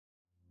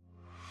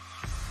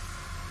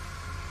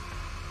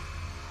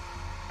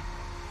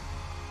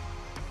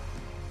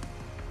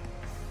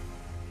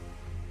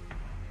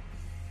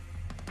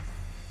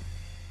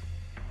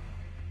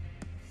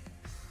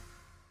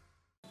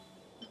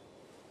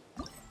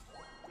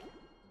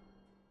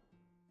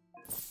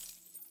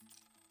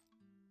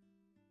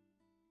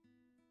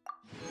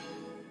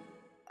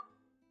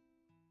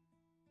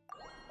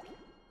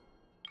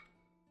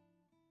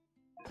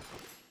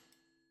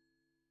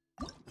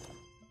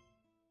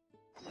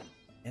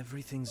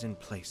Everything's in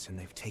place and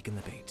they've taken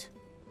the bait.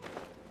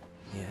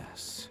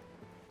 Yes.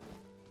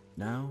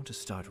 Now to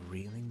start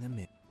reeling them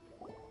in.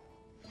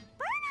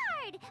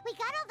 Bernard! We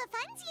got all the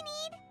funds you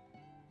need!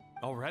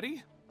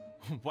 Already?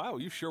 Wow,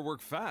 you sure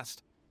work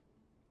fast.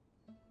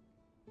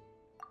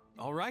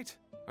 All right,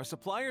 our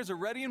suppliers are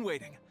ready and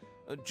waiting.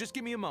 Just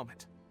give me a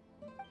moment.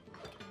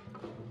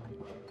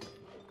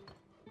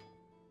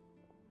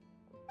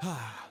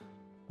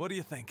 What do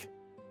you think?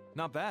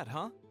 Not bad,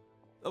 huh?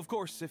 Of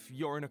course, if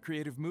you're in a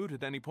creative mood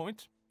at any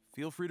point,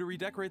 feel free to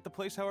redecorate the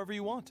place however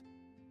you want.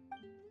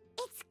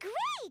 It's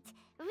great!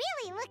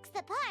 Really looks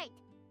the part.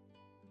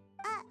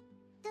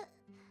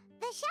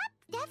 The shop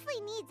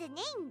definitely needs a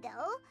name,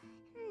 though.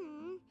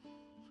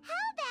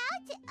 How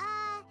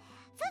about,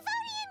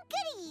 Favonian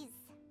Goodies?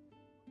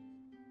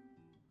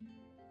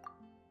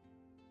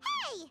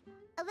 Hey!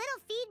 A little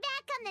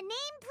feedback on the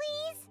name,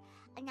 please?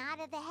 A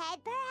nod of the head,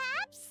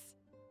 perhaps?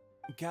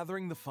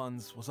 Gathering the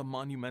funds was a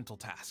monumental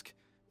task.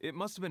 It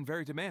must have been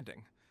very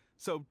demanding.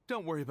 So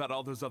don't worry about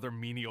all those other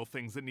menial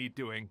things that need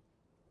doing.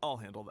 I'll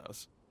handle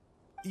those.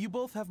 You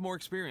both have more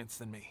experience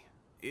than me.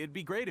 It'd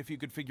be great if you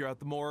could figure out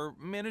the more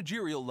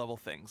managerial level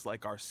things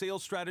like our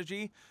sales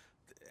strategy,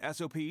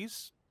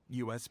 SOPs,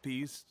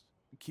 USPs,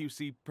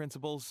 QC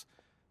principles,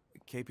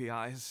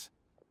 KPIs.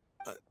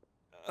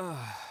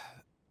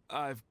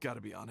 I've got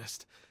to be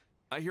honest.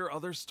 I hear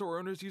other store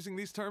owners using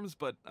these terms,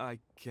 but I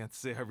can't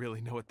say I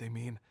really know what they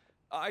mean.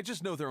 I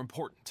just know they're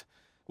important,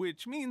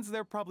 which means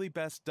they're probably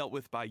best dealt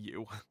with by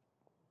you.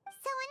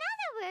 So in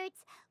other words,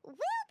 we'll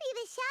be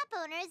the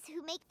shop owners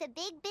who make the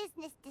big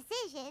business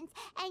decisions,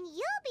 and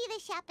you'll be the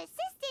shop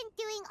assistant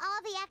doing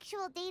all the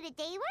actual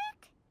day-to-day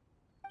work?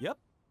 Yep.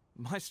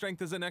 My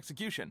strength is in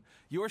execution.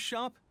 Your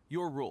shop,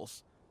 your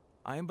rules.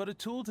 I am but a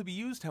tool to be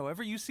used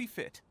however you see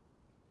fit.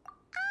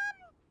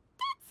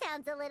 That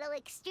sounds a little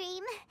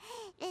extreme.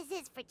 This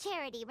is for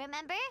charity,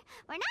 remember?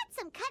 We're not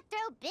some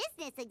cutthroat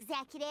business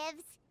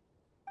executives.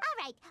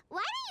 All right,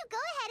 why don't you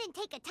go ahead and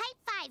take a type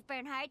 5,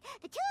 Bernhard?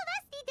 The two of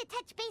us need to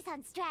touch base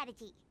on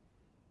strategy.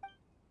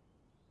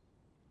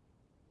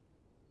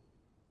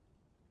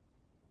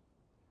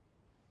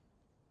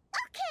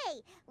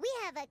 Okay, we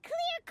have a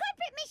clear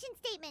corporate mission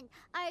statement.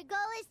 Our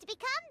goal is to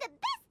become the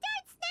best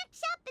darn snack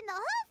shop in the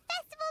whole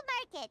festival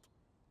market.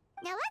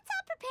 Now let's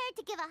all prepare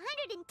to give 110%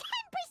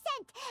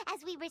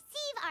 as we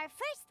receive our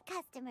first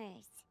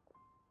customers.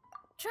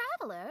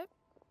 Traveler?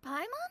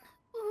 Paimon?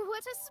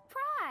 What a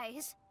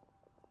surprise!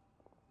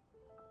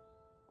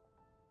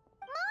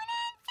 Mona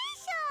and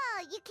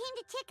Fischl! You came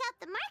to check out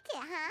the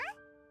market, huh?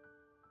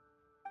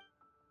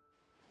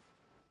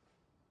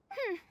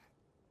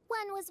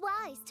 One was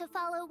wise to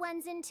follow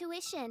one's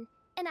intuition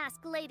and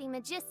ask Lady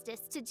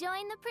Magistus to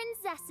join the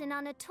Prinzessin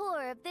on a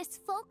tour of this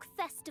folk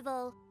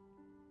festival.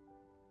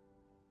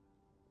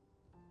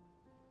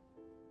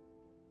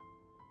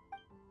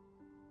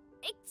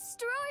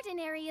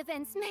 Extraordinary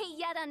events may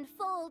yet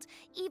unfold,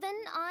 even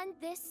on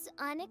this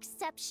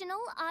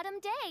unexceptional autumn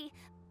day.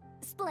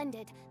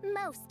 Splendid,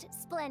 most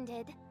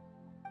splendid.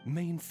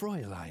 Mein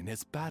Fräulein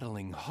is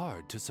battling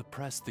hard to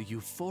suppress the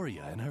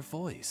euphoria in her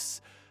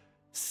voice.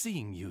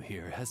 Seeing you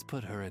here has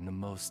put her in the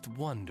most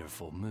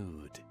wonderful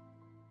mood.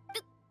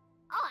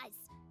 Oz,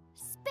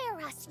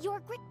 spare us your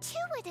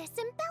gratuitous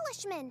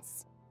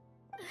embellishments.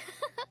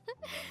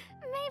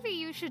 Maybe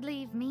you should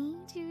leave me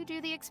to do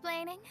the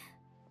explaining.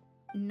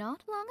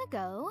 Not long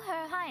ago,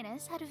 Her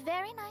Highness had a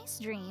very nice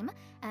dream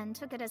and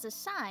took it as a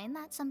sign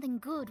that something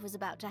good was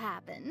about to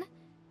happen.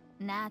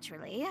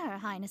 Naturally, Her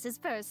Highness's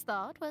first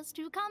thought was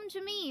to come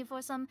to me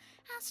for some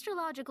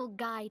astrological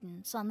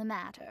guidance on the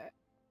matter.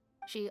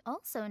 She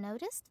also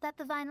noticed that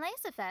the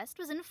Weinlesefest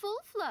was in full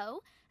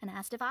flow and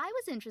asked if I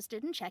was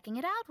interested in checking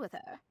it out with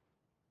her.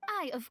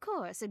 I, of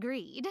course,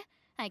 agreed.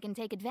 I can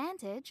take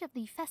advantage of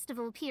the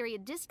festival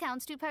period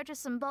discounts to purchase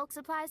some bulk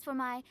supplies for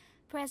my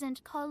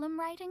present column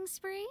writing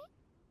spree.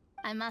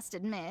 I must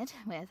admit,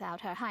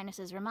 without Her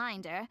Highness's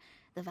reminder,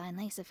 the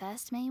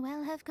Weinlesefest may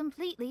well have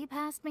completely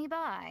passed me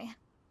by.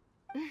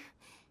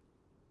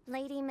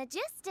 Lady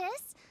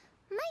Magistus,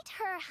 might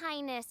Her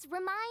Highness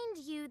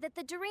remind you that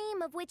the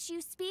dream of which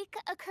you speak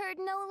occurred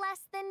no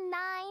less than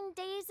 9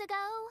 days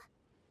ago?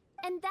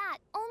 And that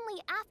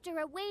only after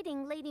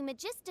awaiting Lady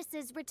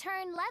Magistus's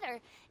return letter.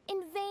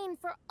 In vain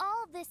for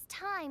all this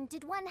time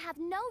did one have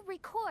no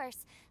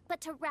recourse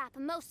but to rap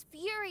most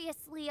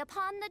furiously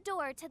upon the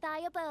door to thy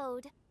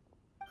abode.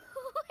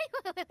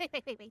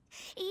 Wait.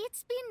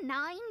 It's been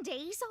 9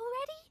 days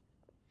already?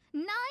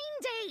 9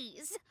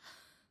 days!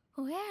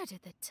 Where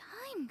did the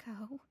time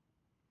go?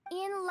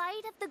 In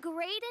light of the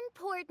great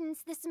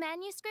importance this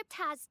manuscript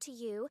has to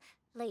you,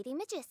 Lady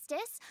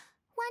Magistus,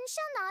 one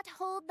shall not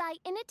hold thy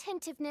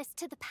inattentiveness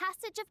to the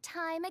passage of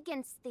time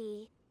against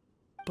thee.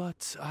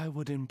 But I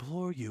would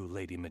implore you,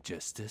 Lady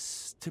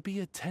Magistus, to be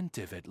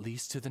attentive at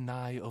least to the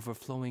nigh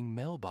overflowing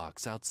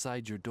mailbox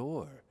outside your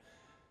door.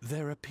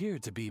 There appear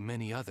to be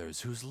many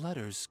others whose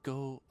letters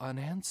go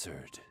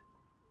unanswered.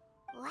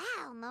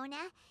 Wow,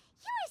 Mona.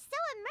 You were so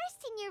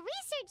immersed in your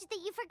research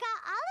that you forgot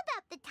all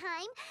about the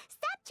time,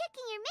 stopped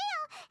checking your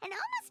mail, and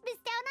almost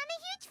missed out on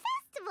a huge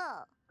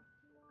festival!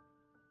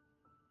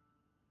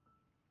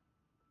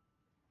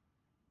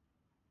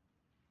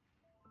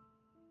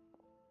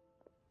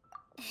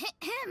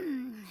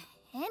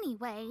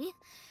 Anyway,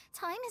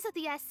 time is of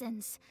the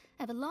essence.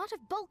 I have a lot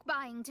of bulk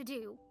buying to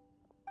do.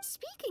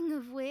 Speaking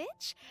of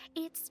which,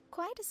 it's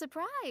quite a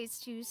surprise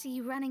to see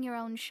you running your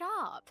own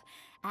shop.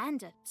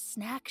 And a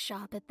snack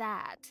shop at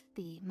that,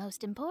 the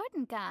most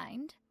important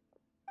kind.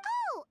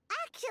 Oh,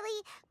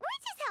 actually,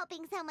 we're just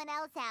helping someone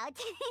else out.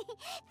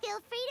 Feel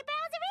free to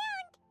browse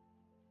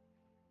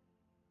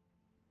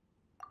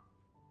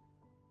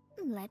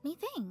around. Let me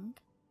think.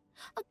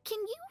 Can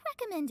you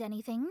recommend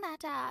anything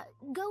that,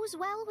 goes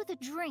well with a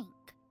drink?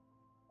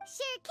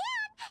 Sure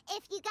can!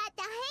 If you got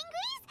the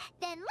hangries,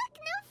 then look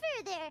no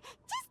further.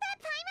 Just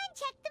that time and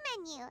check the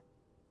menu.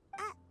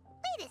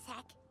 Wait a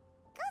sec.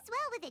 Goes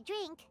well with a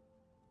drink.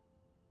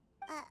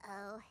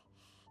 Uh-oh.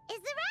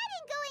 Is the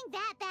riding going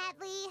that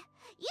badly?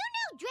 You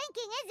know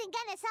drinking isn't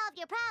gonna solve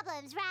your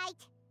problems,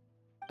 right?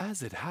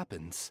 As it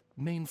happens,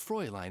 Main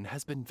Fräulein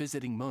has been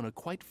visiting Mona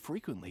quite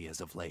frequently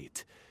as of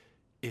late.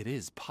 It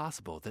is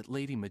possible that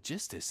Lady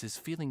Magistus is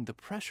feeling the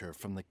pressure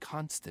from the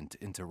constant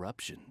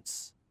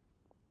interruptions.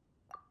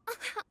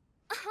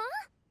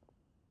 Huh?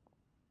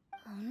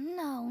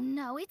 Oh,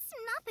 no, it's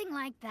nothing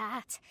like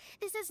that.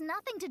 This has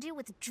nothing to do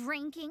with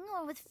drinking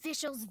or with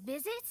officials'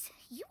 visits.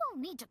 You all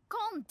need to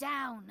calm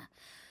down.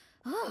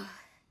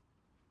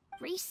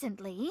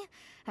 Recently,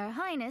 Her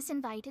Highness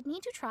invited me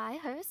to try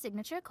her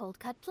signature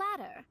cold-cut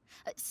platter.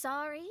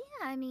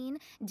 I mean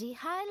Die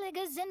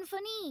Heilige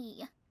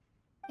Sinfonie.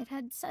 It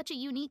had such a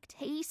unique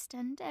taste,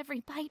 and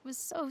every bite was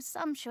so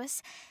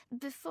sumptuous.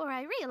 Before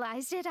I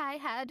realized it, I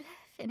had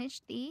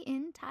finished the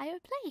entire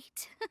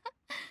plate.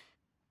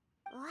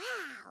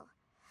 Wow.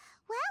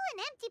 Well,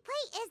 an empty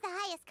plate is the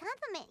highest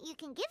compliment you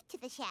can give to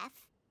the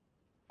chef.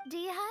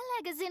 Die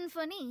Heilige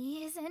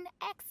Sinfonie is an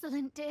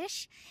excellent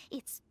dish.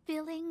 It's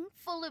filling,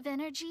 full of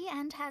energy,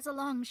 and has a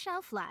long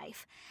shelf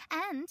life.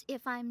 And,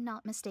 if I'm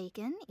not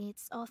mistaken,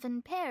 it's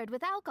often paired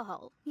with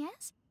alcohol,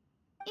 yes?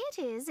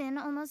 It is, in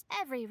almost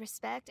every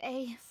respect,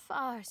 a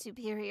far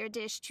superior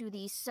dish to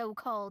the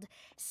so-called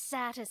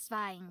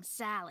satisfying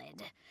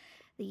salad.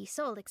 The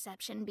sole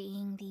exception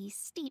being the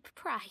steep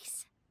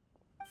price.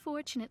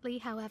 Fortunately,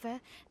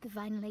 however, the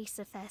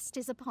Weinlese Fest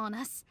is upon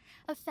us,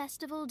 a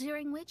festival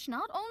during which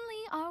not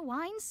only are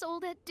wines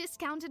sold at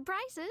discounted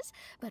prices,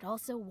 but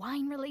also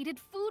wine-related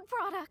food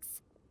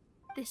products.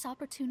 This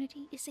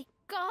opportunity is a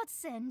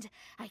godsend.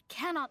 I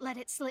cannot let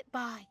it slip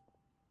by.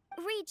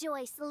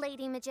 Rejoice,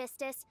 Lady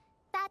Magistus.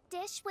 That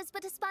dish was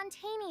but a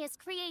spontaneous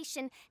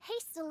creation,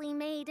 hastily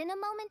made in a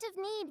moment of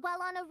need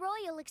while on a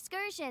royal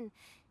excursion.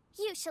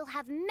 You shall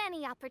have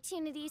many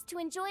opportunities to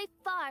enjoy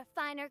far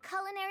finer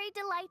culinary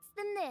delights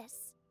than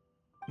this.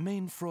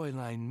 Main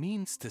Fräulein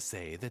means to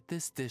say that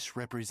this dish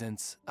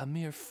represents a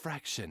mere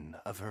fraction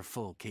of her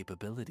full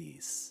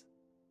capabilities.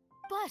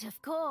 But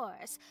of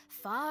course,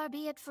 far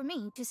be it for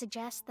me to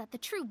suggest that the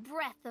true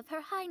breadth of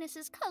Her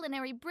Highness's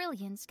culinary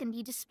brilliance can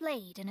be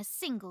displayed in a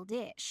single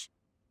dish.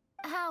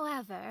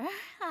 However,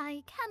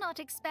 I cannot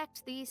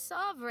expect the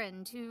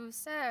sovereign to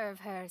serve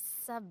her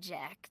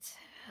subject.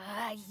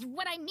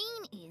 What I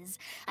mean is,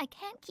 I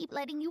can't keep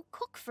letting you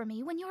cook for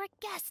me when you're a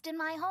guest in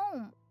my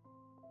home.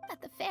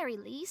 At the very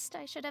least,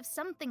 I should have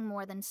something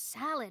more than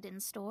salad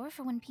in store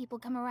for when people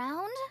come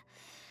around.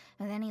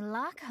 With any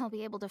luck, I'll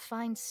be able to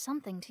find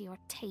something to your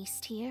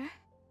taste here.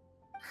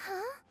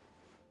 Huh?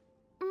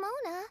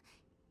 Mona,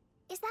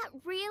 is that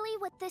really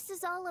what this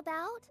is all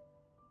about?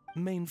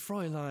 Main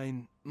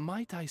Fräulein,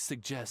 might I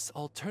suggest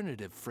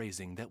alternative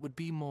phrasing that would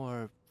be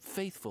more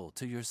faithful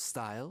to your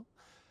style?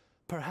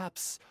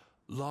 Perhaps,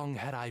 long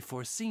had I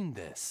foreseen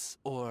this,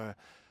 or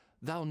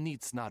thou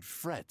needst not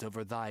fret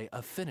over thy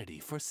affinity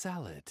for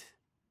salad.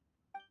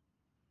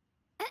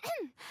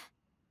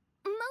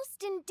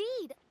 Most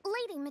indeed,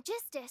 Lady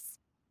Magistus.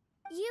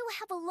 You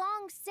have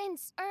long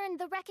since earned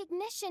the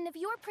recognition of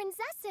your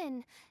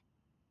prinzessin.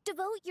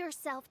 Devote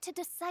yourself to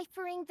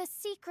deciphering the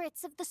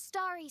secrets of the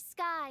starry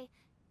sky.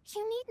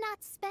 You need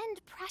not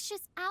spend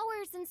precious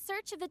hours in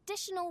search of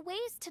additional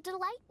ways to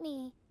delight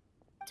me.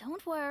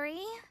 Don't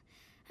worry.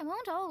 I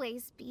won't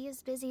always be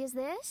as busy as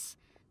this.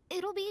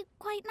 It'll be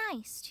quite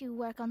nice to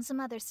work on some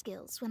other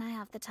skills when I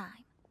have the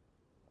time.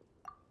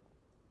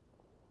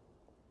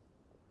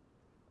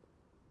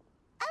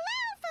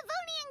 Allow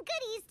Favonian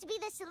goodies to be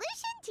the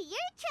solution to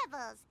your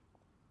troubles.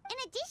 In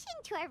addition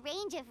to our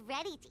range of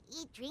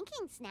ready-to-eat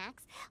drinking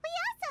snacks, we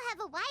also have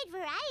a wide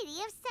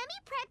variety of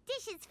semi-prep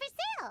dishes for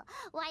sale.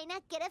 Why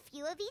not get a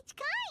few of each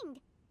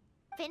kind?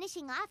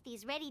 Finishing off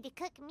these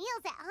ready-to-cook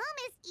meals at home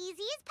is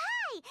easy as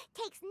pie,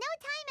 takes no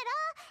time at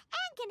all,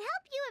 and can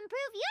help you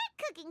improve your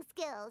cooking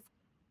skills.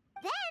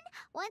 Then,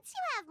 once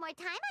you have more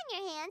time on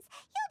your hands,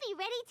 you'll be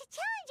ready to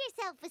challenge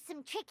yourself with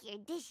some trickier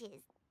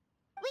dishes.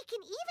 We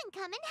can even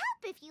come and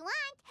help if you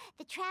want.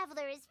 The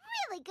Traveler is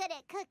really good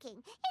at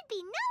cooking. It'd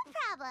be no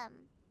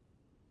problem.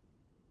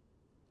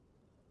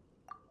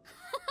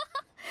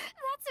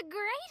 That's a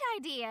great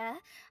idea.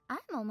 I'm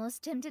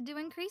almost tempted to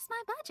increase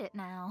my budget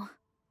now.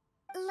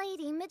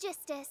 Lady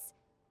Magistus,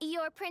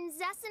 Your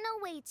princessin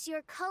awaits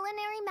your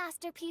culinary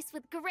masterpiece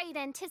with great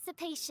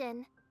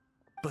anticipation.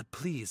 But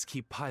please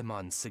keep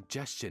Paimon's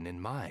suggestion in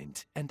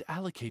mind and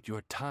allocate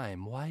your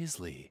time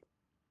wisely.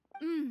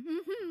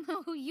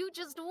 Oh, you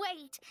just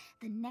wait.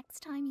 The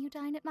next time you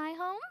dine at my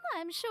home,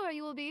 I'm sure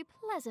you will be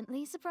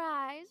pleasantly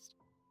surprised.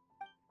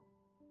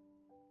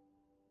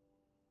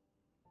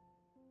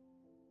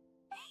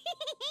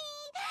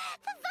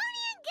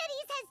 Favonian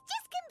Goodies has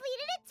just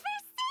completed its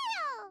first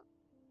sale!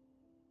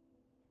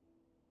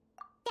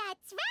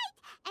 That's right!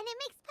 And it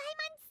makes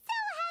Paimon so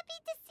happy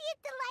to see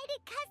a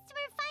delighted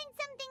customer find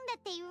something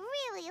that they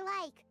really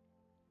like.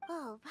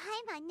 Oh,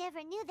 Paimon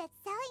never knew that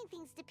selling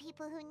things to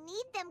people who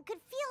need them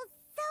could feel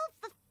so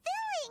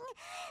fulfilling!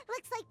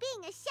 Looks like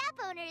being a shop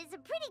owner is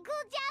a pretty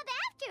cool job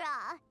after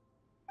all.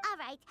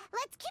 Alright,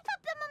 let's keep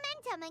up the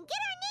momentum and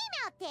get our name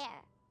out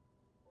there!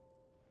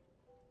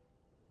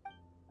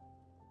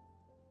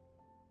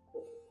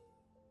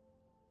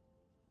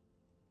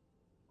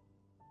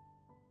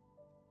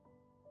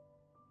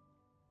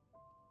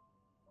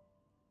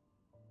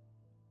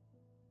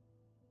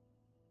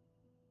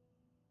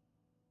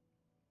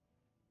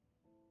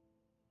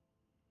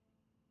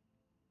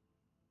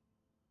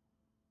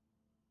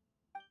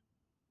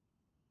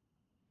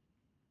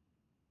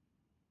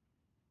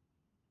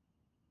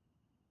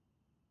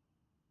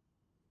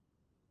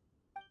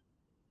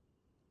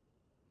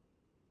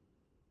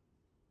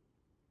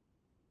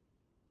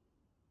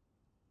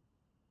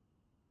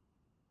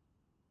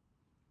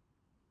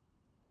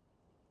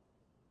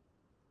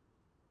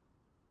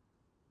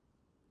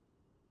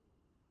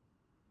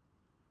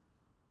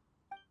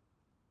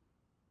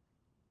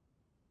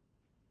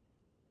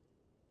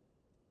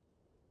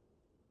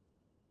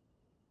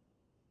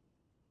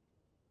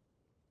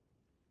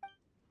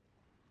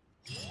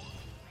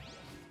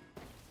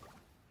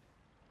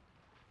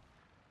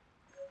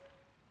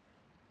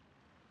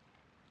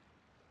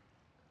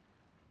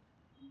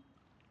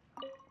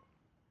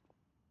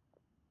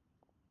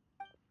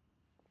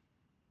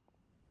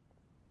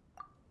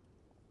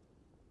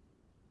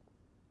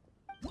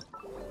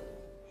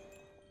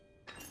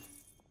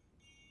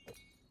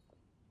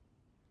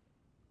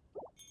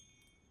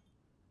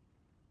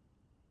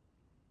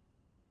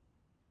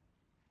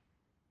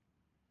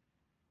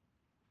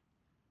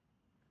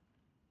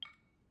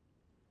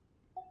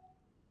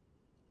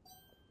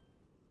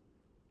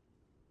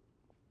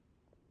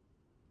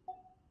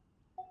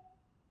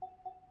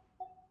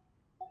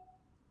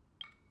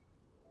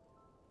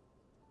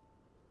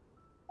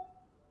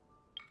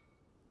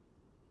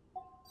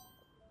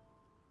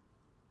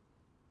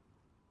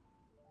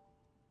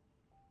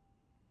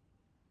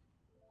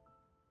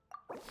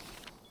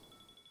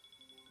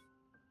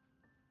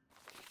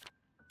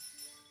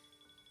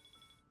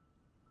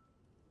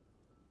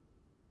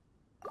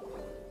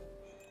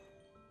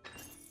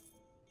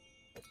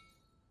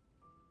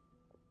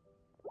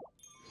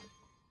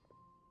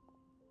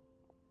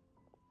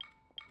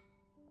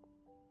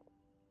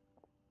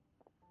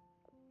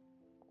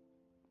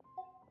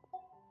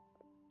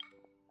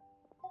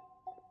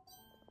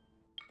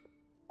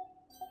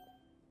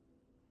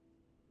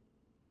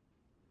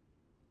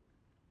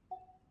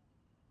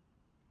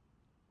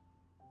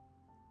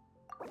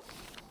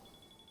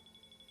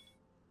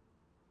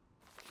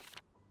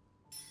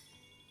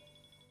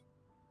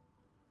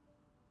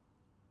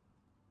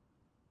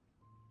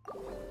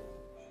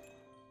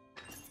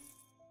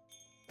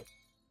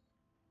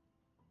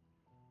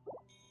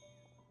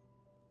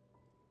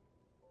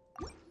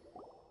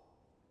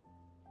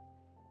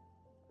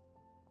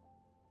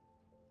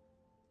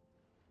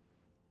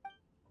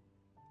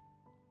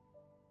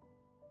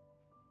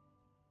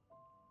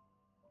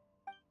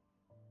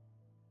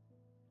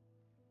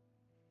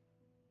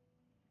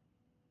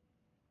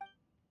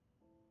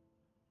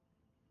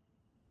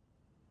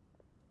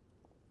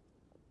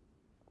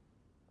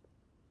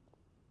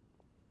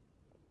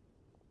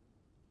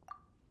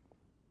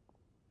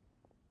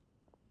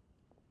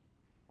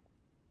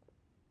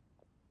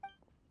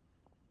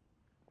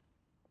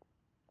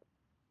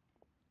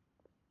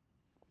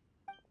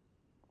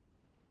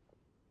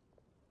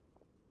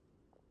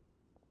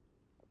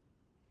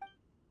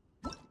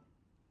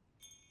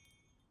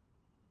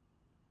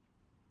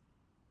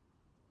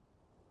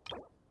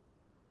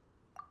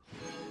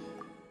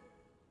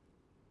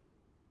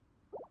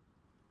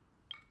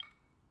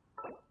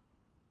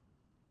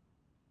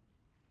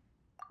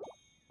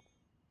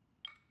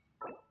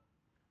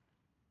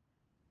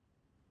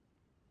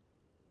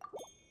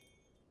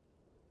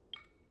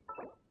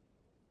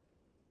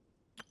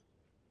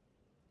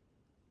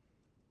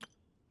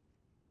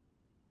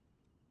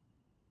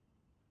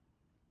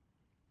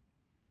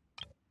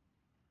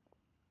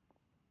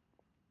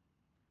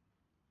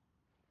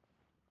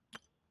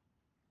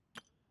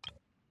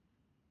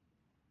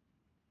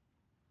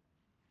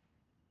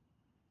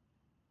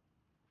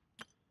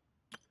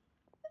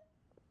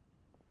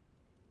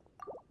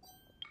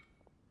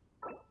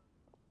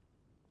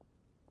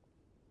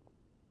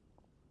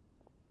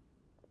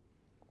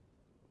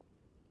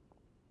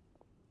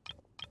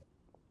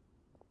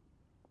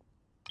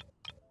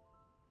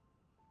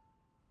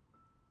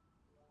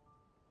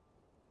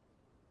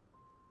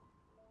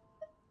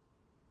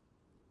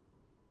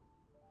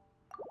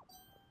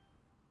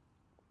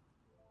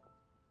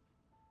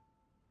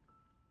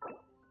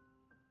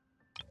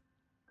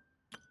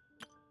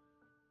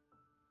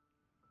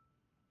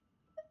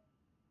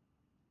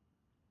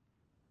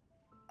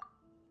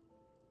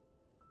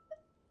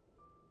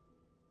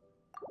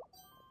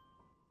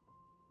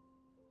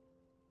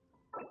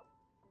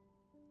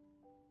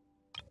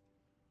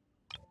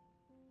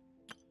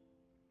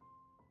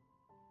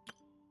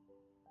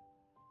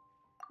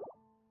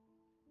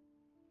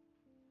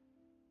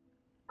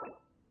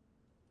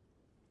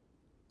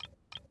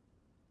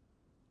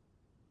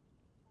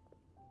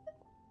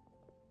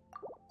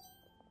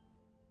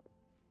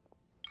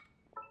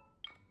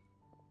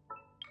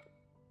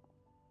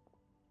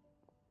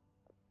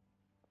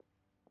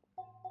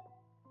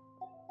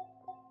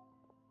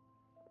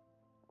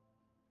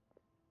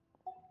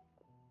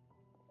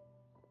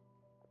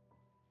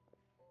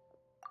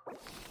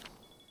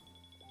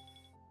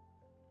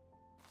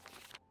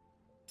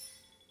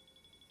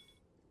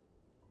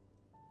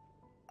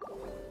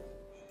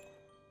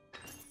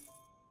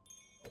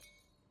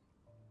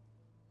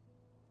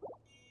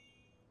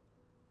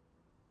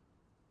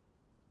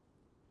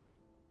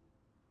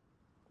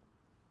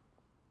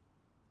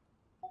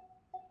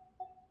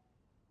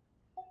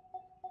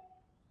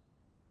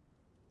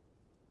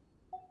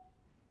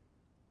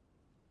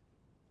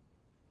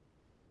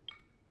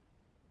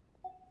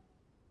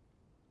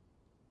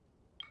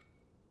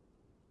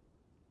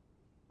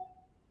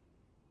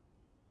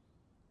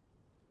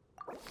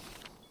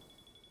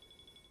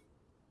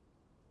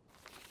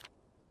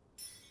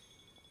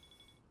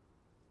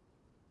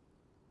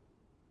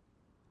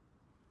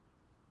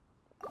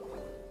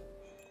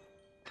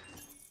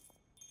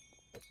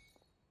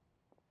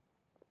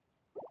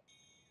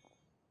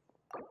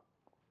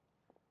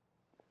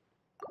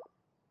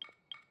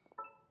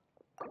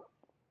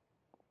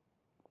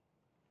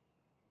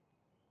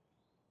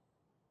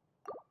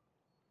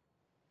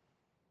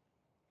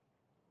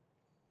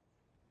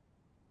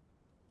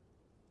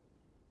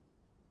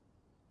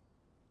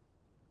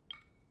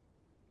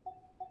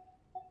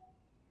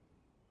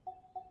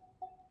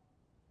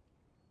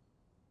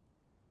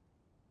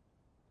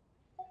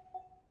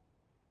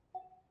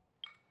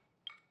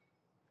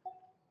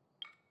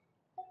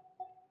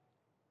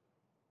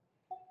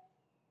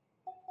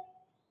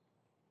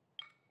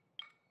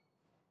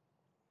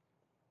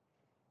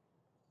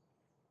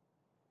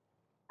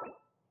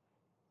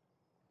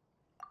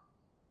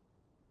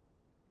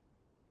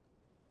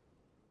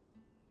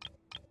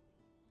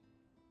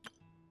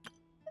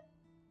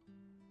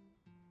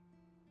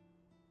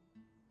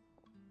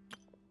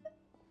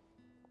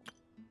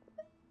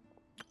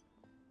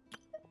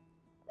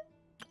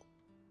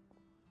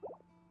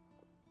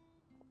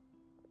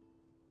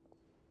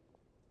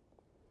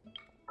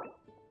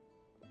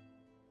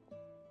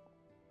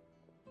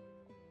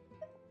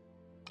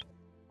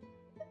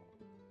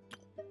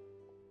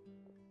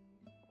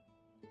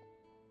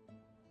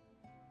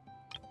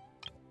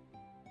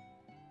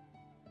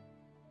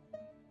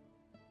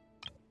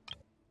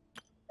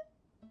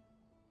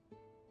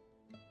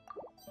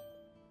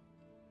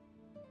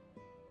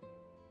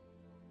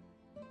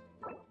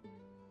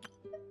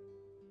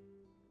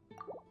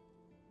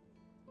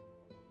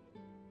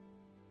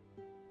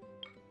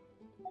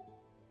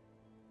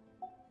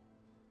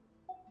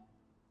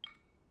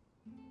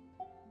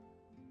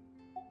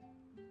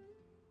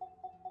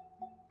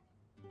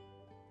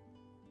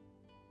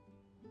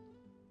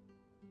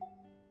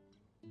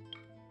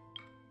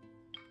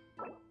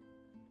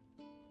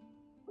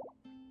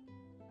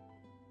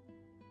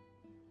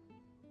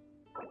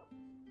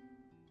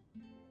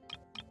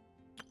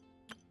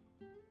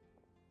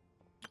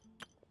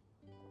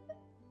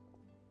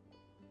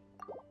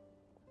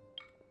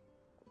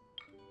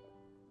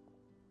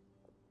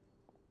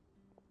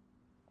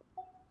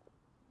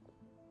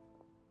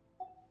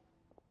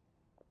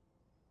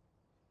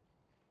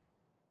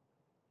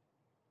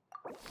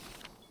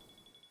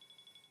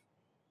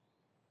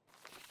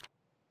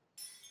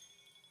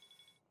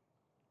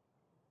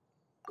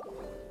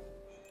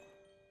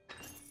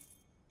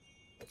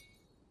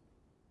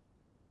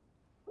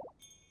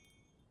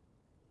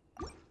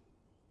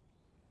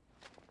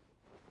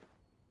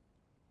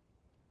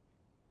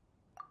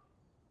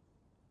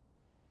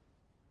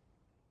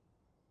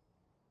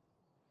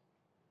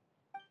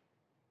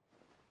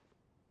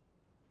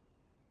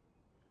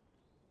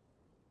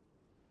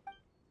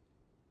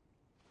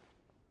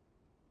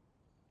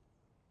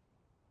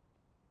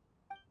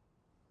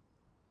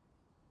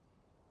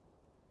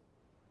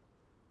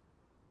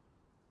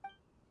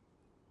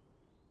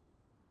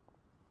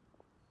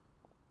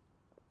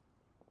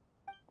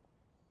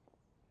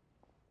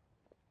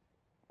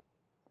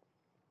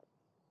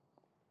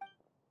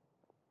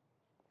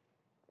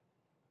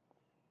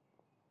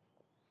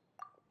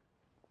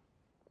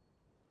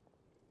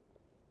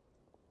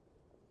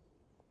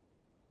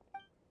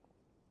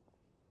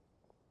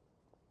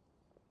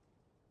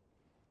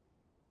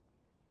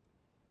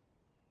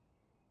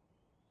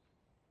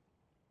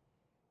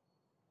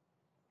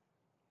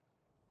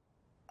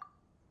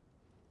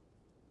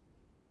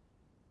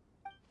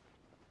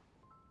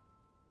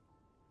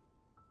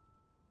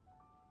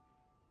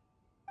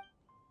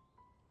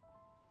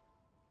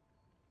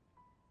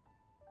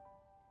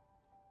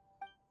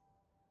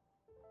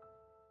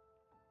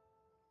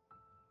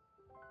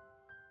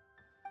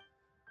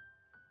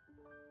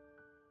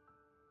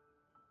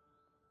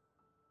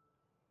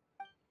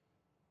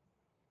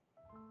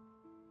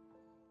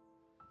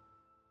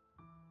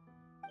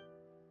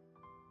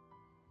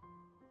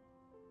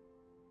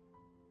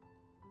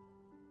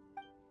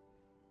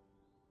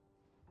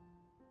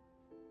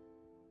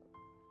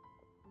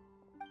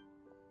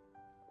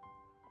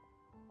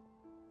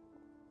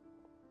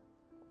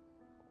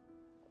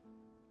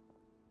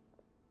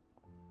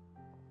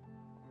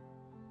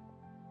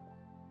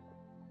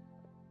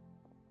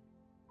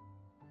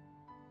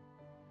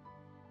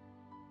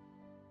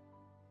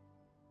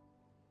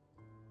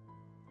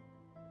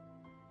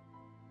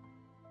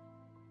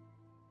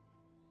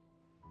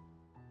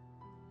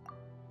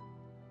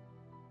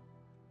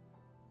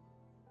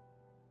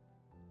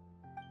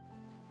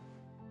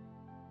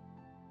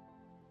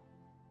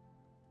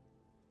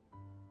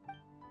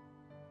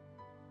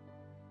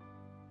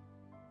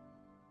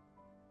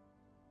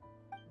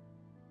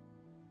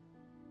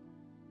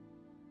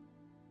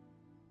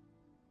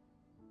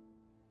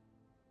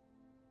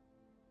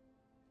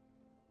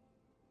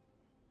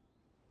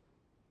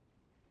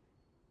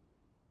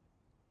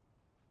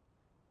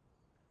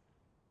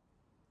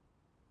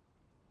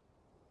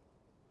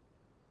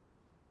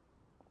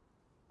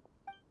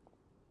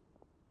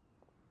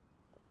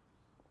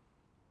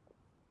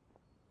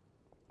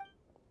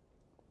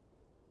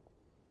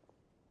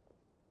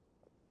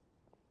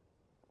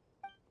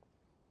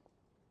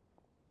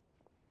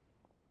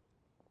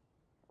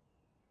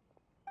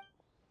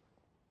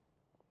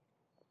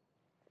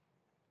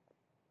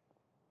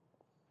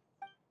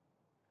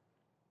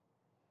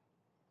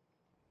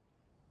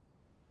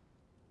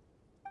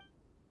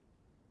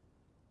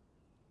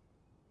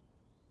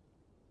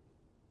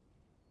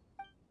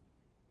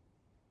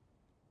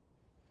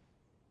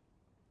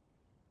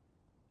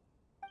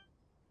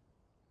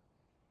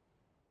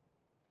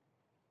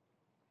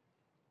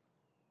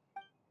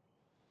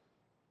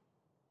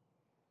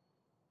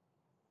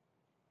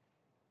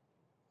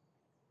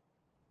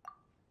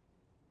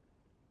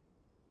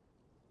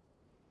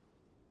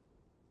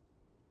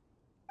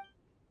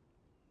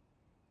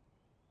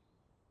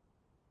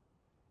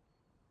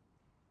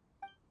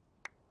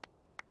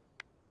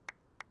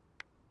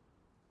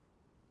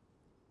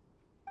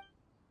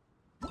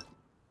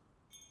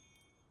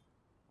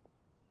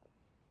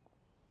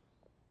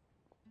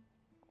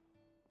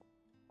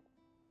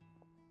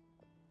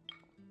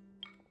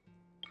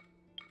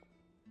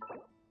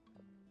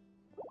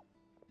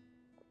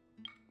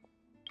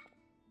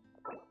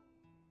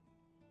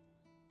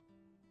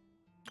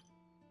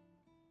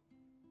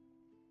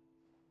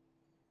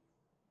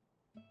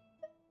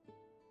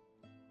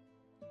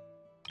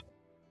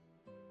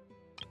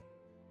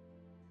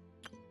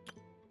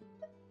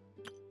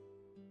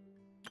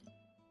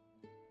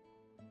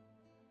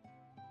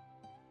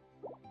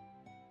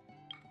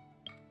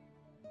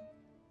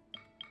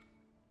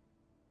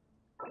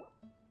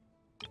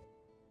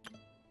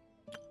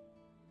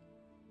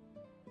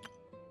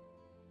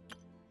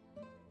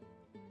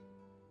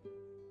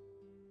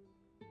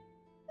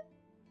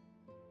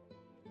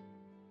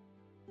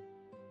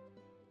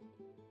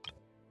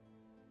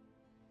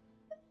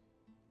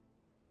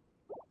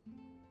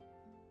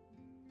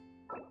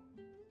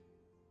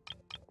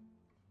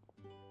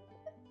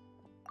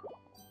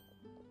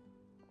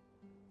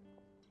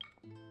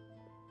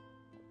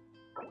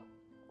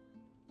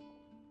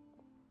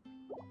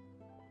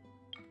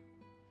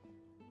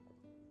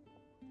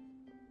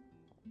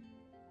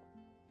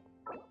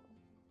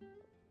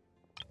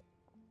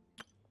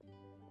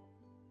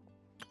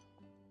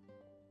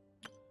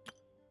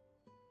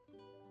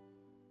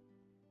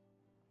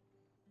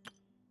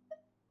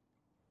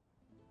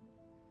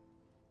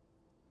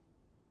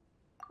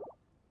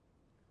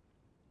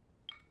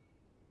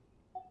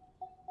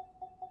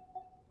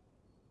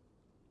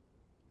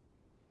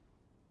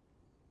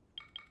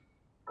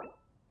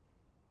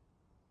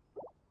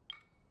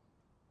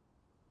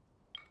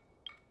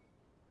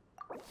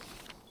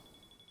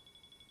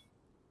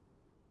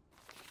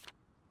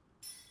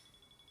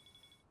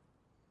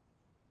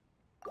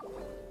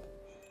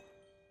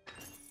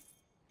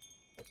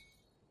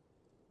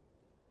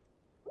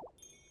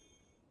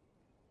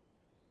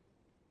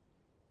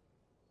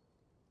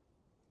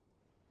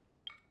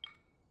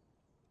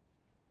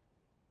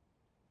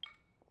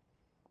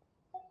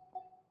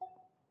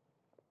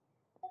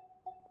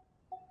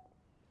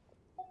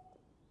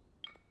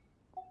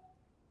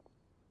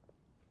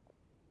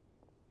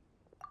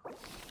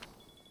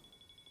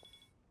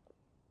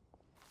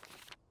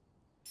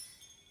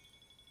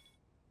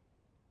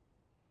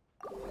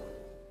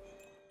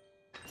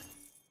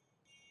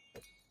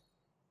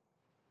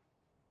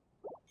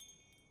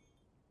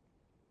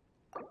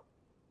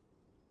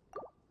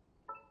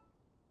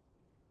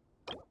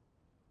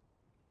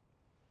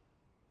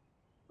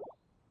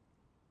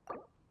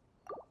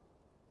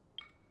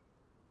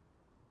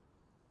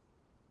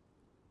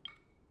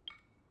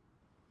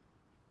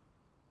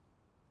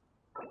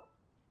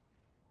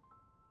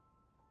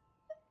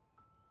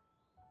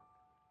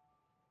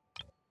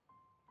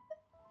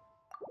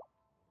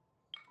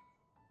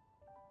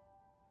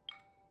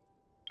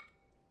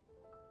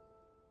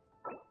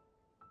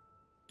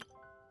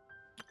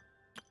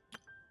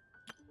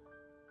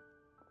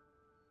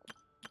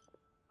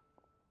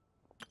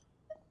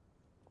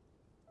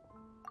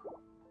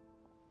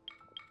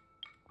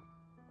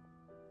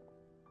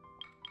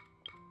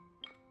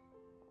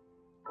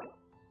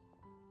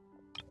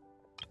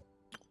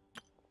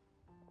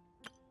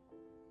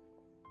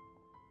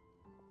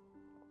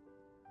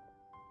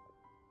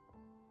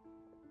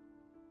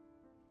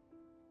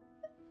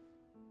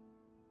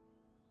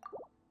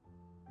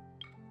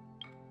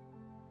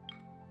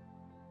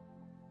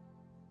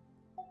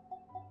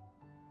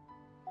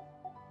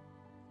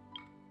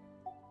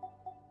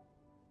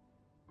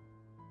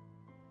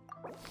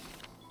 you